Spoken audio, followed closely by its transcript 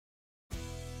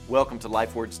Welcome to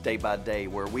Life Words Day by Day,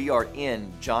 where we are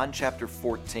in John chapter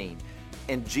 14.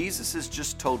 And Jesus has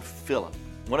just told Philip,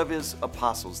 one of his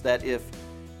apostles, that if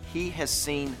he has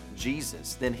seen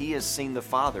Jesus, then he has seen the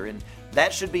Father. And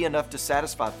that should be enough to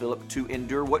satisfy Philip to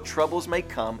endure what troubles may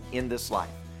come in this life.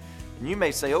 And you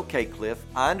may say, okay, Cliff,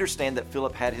 I understand that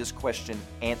Philip had his question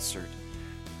answered,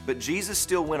 but Jesus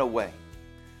still went away.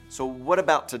 So what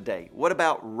about today? What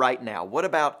about right now? What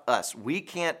about us? We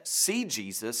can't see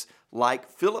Jesus like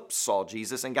Philip saw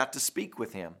Jesus and got to speak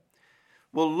with him.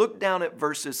 Well, look down at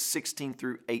verses 16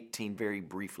 through 18 very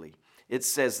briefly. It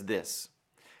says this,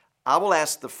 I will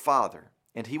ask the Father,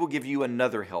 and he will give you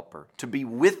another helper to be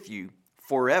with you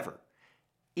forever,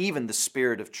 even the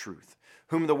Spirit of truth,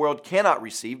 whom the world cannot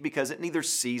receive because it neither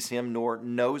sees him nor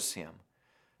knows him.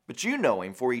 But you know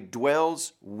him, for he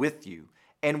dwells with you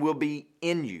and will be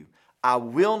in you. I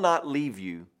will not leave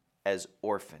you as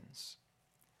orphans.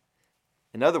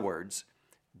 In other words,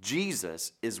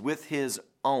 Jesus is with his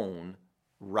own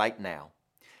right now.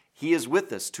 He is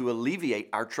with us to alleviate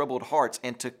our troubled hearts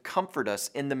and to comfort us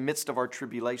in the midst of our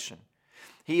tribulation.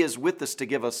 He is with us to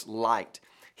give us light.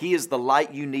 He is the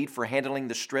light you need for handling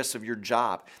the stress of your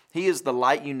job. He is the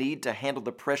light you need to handle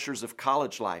the pressures of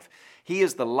college life. He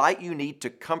is the light you need to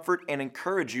comfort and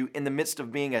encourage you in the midst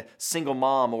of being a single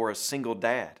mom or a single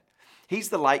dad. He's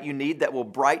the light you need that will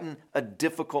brighten a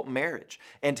difficult marriage.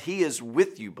 And he is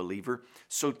with you, believer.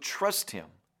 So trust him.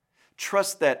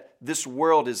 Trust that this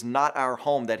world is not our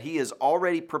home, that he has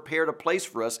already prepared a place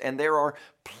for us, and there are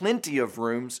plenty of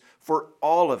rooms for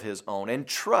all of his own. And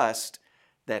trust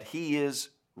that he is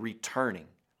returning.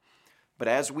 But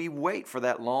as we wait for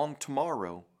that long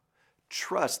tomorrow,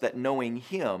 trust that knowing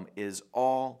him is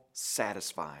all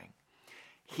satisfying.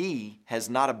 He has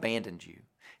not abandoned you.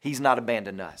 He's not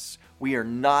abandoned us. We are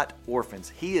not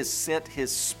orphans. He has sent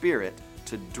his Spirit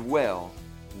to dwell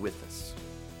with us.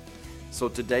 So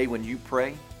today when you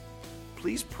pray,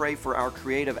 please pray for our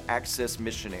Creative Access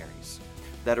missionaries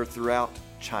that are throughout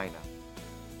China.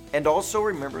 And also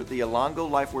remember the Ilongo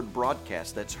Life Word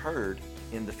broadcast that's heard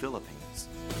in the Philippines.